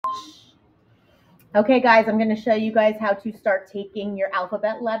Okay, guys, I'm going to show you guys how to start taking your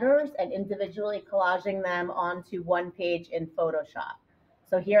alphabet letters and individually collaging them onto one page in Photoshop.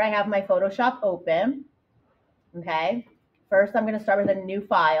 So here I have my Photoshop open. Okay. First, I'm going to start with a new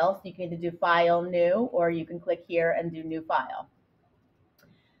file. So you can either do File, New, or you can click here and do New File.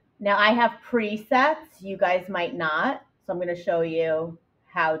 Now I have presets. You guys might not. So I'm going to show you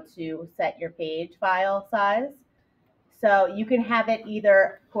how to set your page file size. So you can have it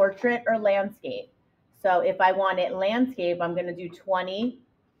either portrait or landscape. So if I want it landscape, I'm going to do 20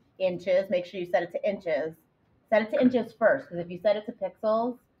 inches. Make sure you set it to inches. Set it to inches first, because if you set it to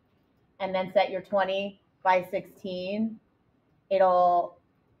pixels and then set your 20 by 16, it'll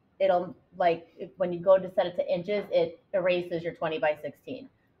like when you go to set it to inches, it erases your 20 by 16.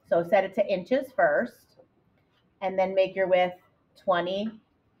 So set it to inches first, and then make your width 20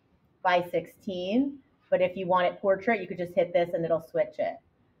 by 16. But if you want it portrait, you could just hit this and it'll switch it.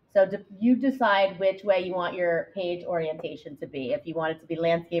 So you decide which way you want your page orientation to be, if you want it to be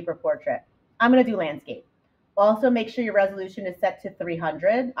landscape or portrait. I'm going to do landscape. Also, make sure your resolution is set to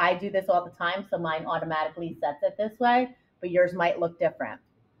 300. I do this all the time, so mine automatically sets it this way, but yours might look different.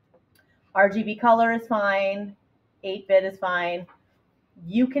 RGB color is fine. 8-bit is fine.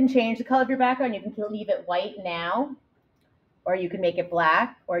 You can change the color of your background. You can leave it white now, or you can make it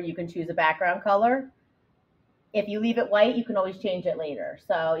black, or you can choose a background color. If you leave it white, you can always change it later.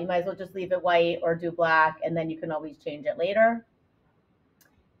 So you might as well just leave it white or do black, and then you can always change it later.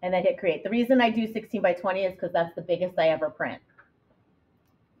 And then hit create. The reason I do 16 by 20 is because that's the biggest I ever print.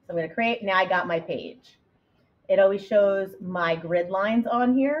 So I'm going to create. Now I got my page. It always shows my grid lines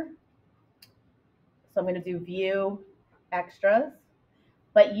on here. So I'm going to do view extras.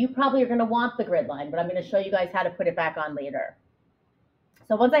 But you probably are going to want the grid line, but I'm going to show you guys how to put it back on later.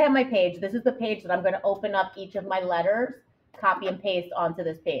 So once I have my page, this is the page that I'm going to open up each of my letters, copy and paste onto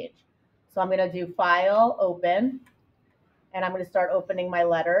this page. So I'm going to do File, Open, and I'm going to start opening my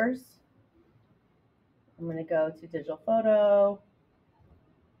letters. I'm going to go to Digital Photo.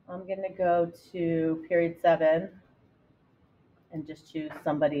 I'm going to go to period 7 and just choose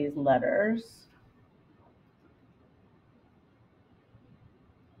somebody's letters.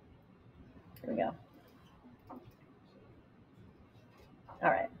 Here we go. All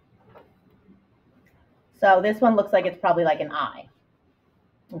right. So this one looks like it's probably like an I.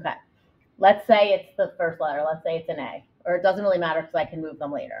 Okay. Let's say it's the first letter. Let's say it's an A, or it doesn't really matter because I can move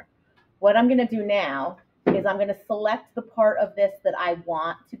them later. What I'm going to do now is I'm going to select the part of this that I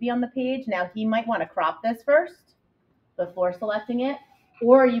want to be on the page. Now, he might want to crop this first before selecting it,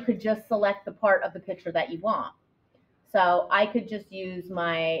 or you could just select the part of the picture that you want. So I could just use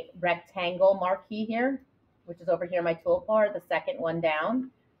my rectangle marquee here, which is over here in my toolbar, the second one down,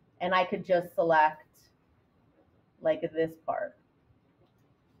 and I could just select like this part,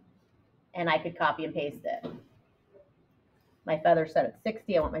 and I could copy and paste it. My feather set at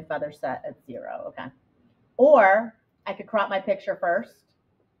 60. I want my feather set at 0. Okay. Or I could crop my picture first,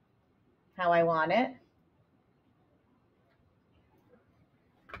 how I want it.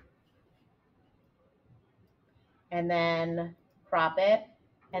 And then crop it,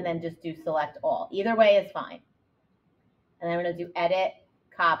 and then just do select all. Either way is fine. And I'm going to do edit,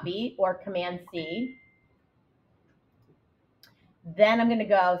 copy, or Command C. Then I'm going to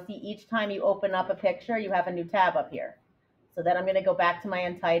go, see, each time you open up a picture, you have a new tab up here. So then I'm going to go back to my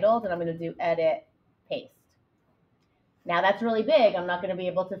Untitled, and I'm going to do edit, paste. Now that's really big. I'm not going to be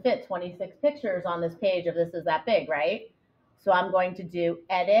able to fit 26 pictures on this page if this is that big, right? So I'm going to do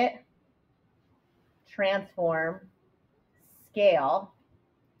edit, transform, scale,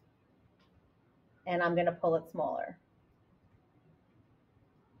 and I'm going to pull it smaller.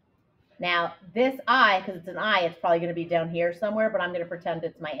 Now this I, because it's an I, it's probably going to be down here somewhere, but I'm going to pretend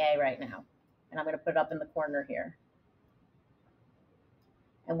it's my A right now. And I'm going to put it up in the corner here.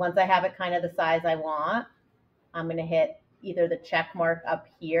 And once I have it kind of the size I want, I'm going to hit either the check mark up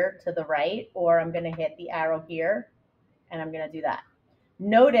here to the right, or I'm going to hit the arrow here, and I'm going to do that.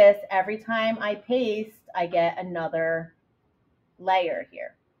 Notice every time I paste, I get another layer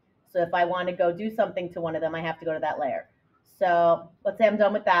here. So if I want to go do something to one of them, I have to go to that layer. So let's say I'm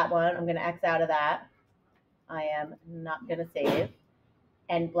done with that one. I'm going to X out of that. I am not going to save.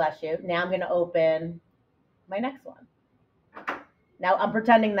 And bless you. Now I'm going to open my next one. Now I'm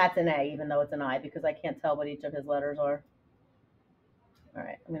pretending that's an A, even though it's an I, because I can't tell what each of his letters are. All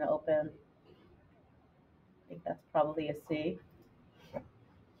right, I'm going to open. I think that's probably a C.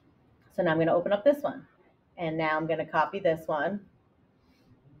 So now I'm going to open up this one. And now I'm going to copy this one,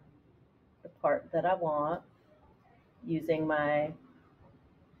 the part that I want, using my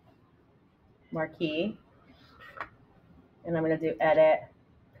marquee. And I'm going to do edit,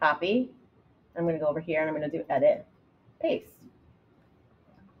 copy. I'm going to go over here and I'm going to do edit, paste.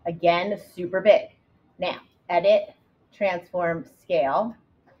 Again, super big. Now, edit, transform, scale.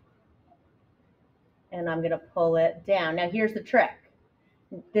 And I'm going to pull it down. Now, here's the trick.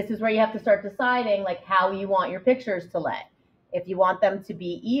 This is where you have to start deciding like how you want your pictures to lay. If you want them to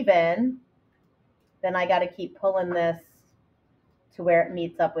be even, then I got to keep pulling this to where it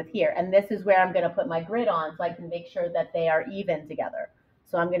meets up with here. And this is where I'm going to put my grid on so I can make sure that they are even together.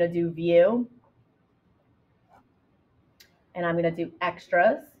 So I'm going to do view, and I'm going to do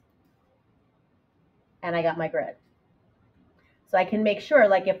extras, and I got my grid. So I can make sure,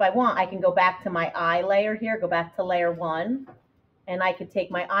 like if I want, I can go back to my eye layer here, go back to layer 1, and I could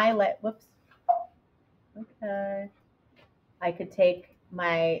take my eye layer, whoops, okay. I could take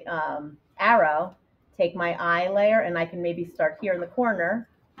my arrow, take my eye layer, and I can maybe start here in the corner,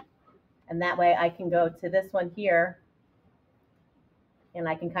 and that way I can go to this one here, and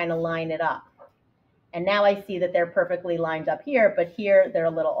I can kind of line it up. And now I see that they're perfectly lined up here, but here they're a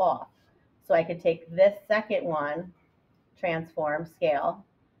little off. So I could take this second one, transform, scale,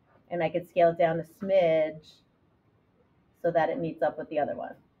 and I could scale it down a smidge so that it meets up with the other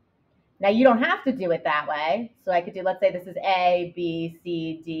one. Now you don't have to do it that way. So I could do, let's say this is A, B,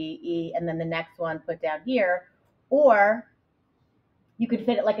 C, D, E, and then the next one put down here. Or you could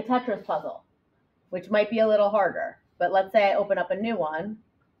fit it like a Tetris puzzle, which might be a little harder. But let's say I open up a new one.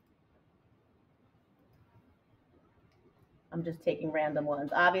 I'm just taking random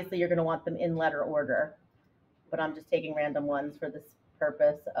ones. Obviously, you're going to want them in letter order, but I'm just taking random ones for this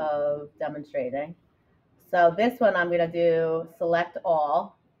purpose of demonstrating. So this one I'm going to do select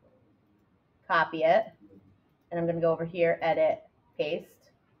all, copy it, and I'm going to go over here, edit,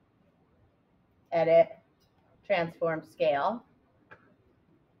 paste, edit, transform, scale.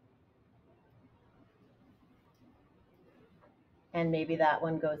 And maybe that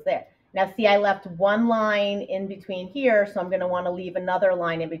one goes there. Now see, I left one line in between here, so I'm going to want to leave another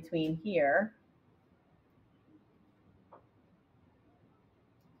line in between here.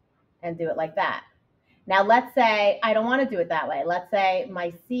 And do it like that. Now let's say I don't want to do it that way. Let's say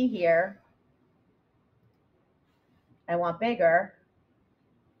my C here, I want bigger.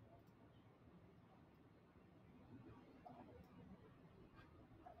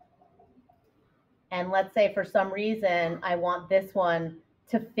 And let's say for some reason I want this one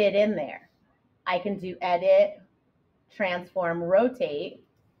to fit in there. I can do edit, transform, rotate,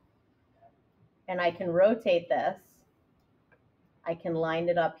 and I can rotate this. I can line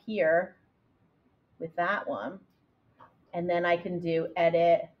it up here with that one. And then I can do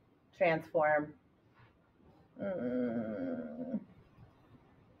edit, transform.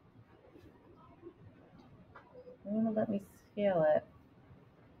 Let me scale it.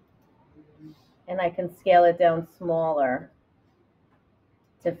 And I can scale it down smaller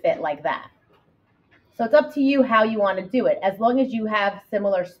to fit like that. So it's up to you how you want to do it. As long as you have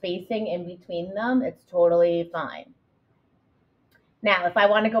similar spacing in between them, it's totally fine. Now, if I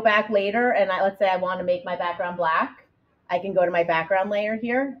want to go back later and let's say I want to make my background black, I can go to my background layer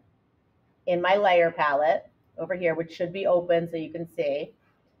here in my layer palette over here, which should be open so you can see.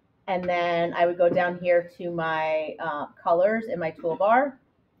 And then I would go down here to my colors in my toolbar,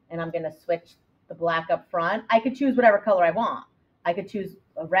 and I'm going to switch the black up front. I could choose whatever color I want. I could choose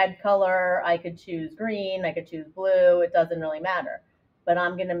a red color, I could choose green, I could choose blue, it doesn't really matter. But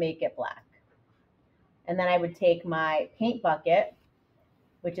I'm going to make it black. And then I would take my paint bucket,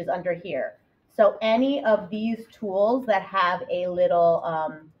 which is under here. So any of these tools that have a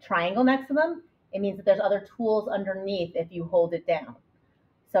little triangle next to them, it means that there's other tools underneath if you hold it down.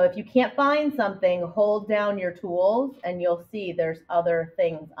 So if you can't find something, hold down your tools and you'll see there's other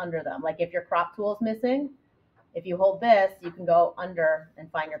things under them. Like if your crop tool is missing, if you hold this, you can go under and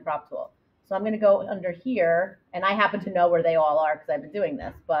find your crop tool. So I'm going to go under here, and I happen to know where they all are because I've been doing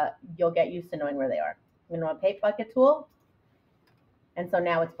this, but you'll get used to knowing where they are. I'm going to want paint bucket tool, and so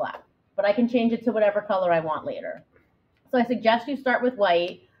now it's black. But I can change it to whatever color I want later. So I suggest you start with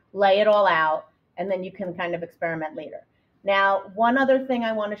white, lay it all out, and then you can kind of experiment later. Now, one other thing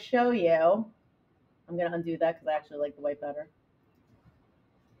I want to show you, I'm going to undo that because I actually like the white better.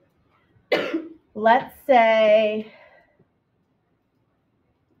 Let's say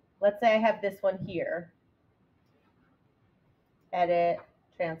I have this one here. Edit,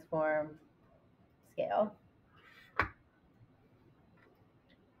 transform, scale.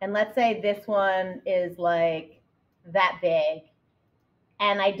 And let's say this one is like that big,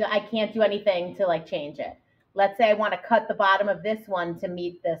 and I can't do anything to like change it. Let's say I want to cut the bottom of this one to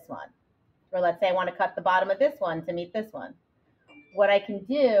meet this one. Or let's say I want to cut the bottom of this one to meet this one. What I can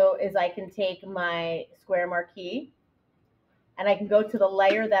do is I can take my square marquee and I can go to the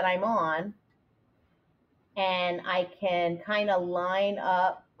layer that I'm on and I can kind of line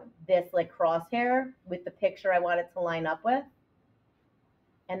up this like crosshair with the picture I want it to line up with,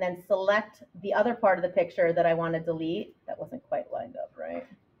 and then select the other part of the picture that I want to delete. That wasn't quite lined up right.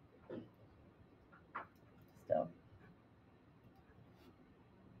 So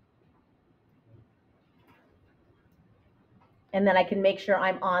and then I can make sure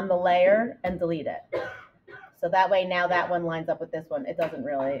I'm on the layer and delete it. So that way now that one lines up with this one. It doesn't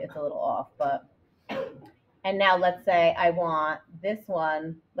really, it's a little off, but. And now let's say I want this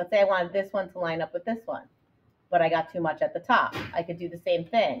one, let's say I wanted this one to line up with this one, but I got too much at the top. I could do the same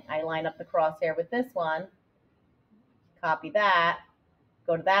thing. I line up the crosshair with this one, copy that,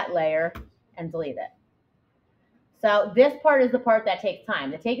 go to that layer, and delete it. So this part is the part that takes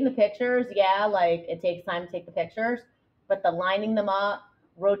time. The taking the pictures, yeah, like it takes time to take the pictures, but the lining them up,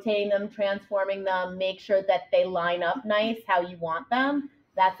 rotating them, transforming them, make sure that they line up nice how you want them,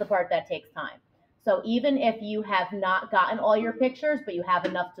 that's the part that takes time. So even if you have not gotten all your pictures, but you have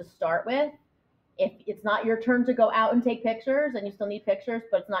enough to start with, if it's not your turn to go out and take pictures and you still need pictures,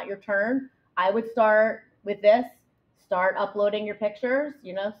 but it's not your turn, I would start with this. Start uploading your pictures,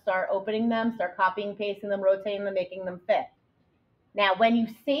 start opening them, start copying, pasting them, rotating them, making them fit. Now, when you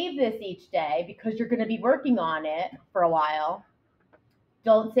save this each day, because you're going to be working on it for a while,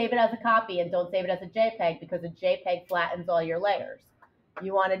 don't save it as a copy and don't save it as a JPEG because a JPEG flattens all your layers.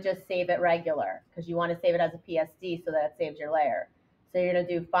 You want to just save it regular because you want to save it as a PSD so that it saves your layer. So you're going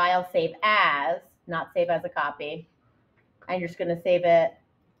to do File, Save As, not save as a copy, and you're just going to save it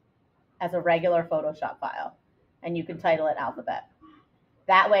as a regular Photoshop file, and you can title it Alphabet.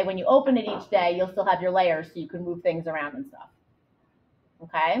 That way, when you open it each day, you'll still have your layers so you can move things around and stuff.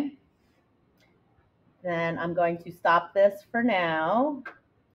 Okay? Then I'm going to stop this for now.